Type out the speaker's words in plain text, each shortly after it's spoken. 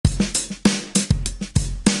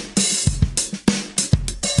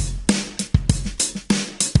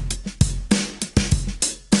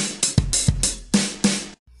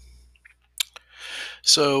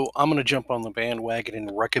So I'm going to jump on the bandwagon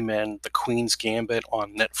and recommend The Queen's Gambit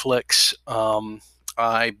on Netflix.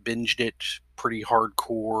 I binged it pretty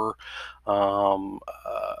hardcore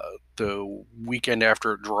the weekend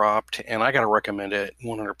after it dropped, and I got to recommend it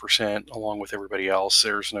 100% along with everybody else.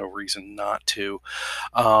 There's no reason not to.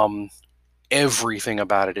 Um, Everything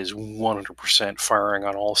about it is 100% firing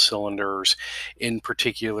on all cylinders. In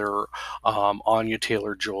particular, Anya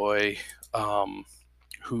Taylor Joy.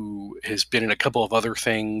 Who has been in a couple of other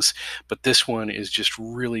things, but this one is just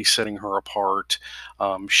really setting her apart.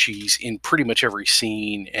 She's in pretty much every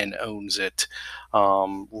scene and owns it,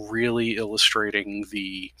 really illustrating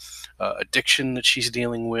the addiction that she's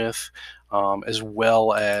dealing with, as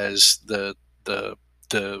well as the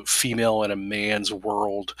the female in a man's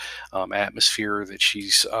world atmosphere that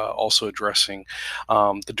she's also addressing.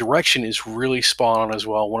 The direction is really spot on as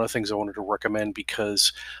well. One of the things I wanted to recommend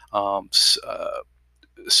because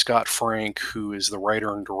Scott Frank, who is the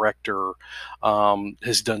writer and director,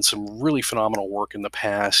 has done some really phenomenal work in the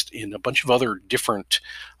past in a bunch of other different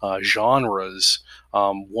genres.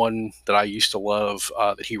 One that I used to love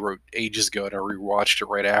that he wrote ages ago, and I rewatched it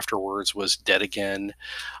right afterwards, was Dead Again.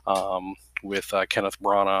 With Kenneth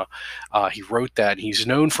Branagh. He wrote that. He's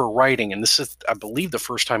known for writing, and this is, I believe, the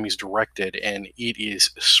first time he's directed, and it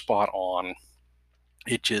is spot on.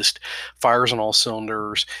 It just fires on all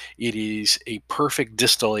cylinders. It is a perfect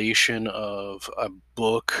distillation of a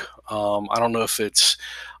book. I don't know if it's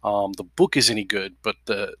the book is any good, but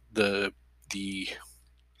the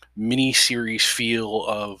mini series feel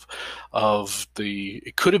of the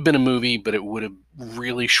it could have been a movie, but it would have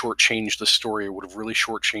really shortchanged the story. It would have really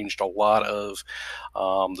shortchanged a lot of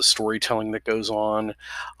the storytelling that goes on.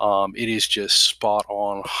 It is just spot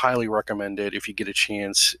on. Highly recommended if you get a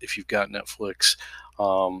chance. If you've got Netflix,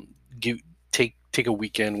 um, give take a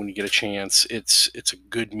weekend when you get a chance. It's a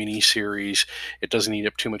good mini series. It doesn't eat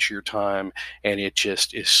up too much of your time, and it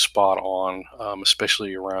just is spot on,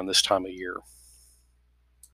 especially around this time of year.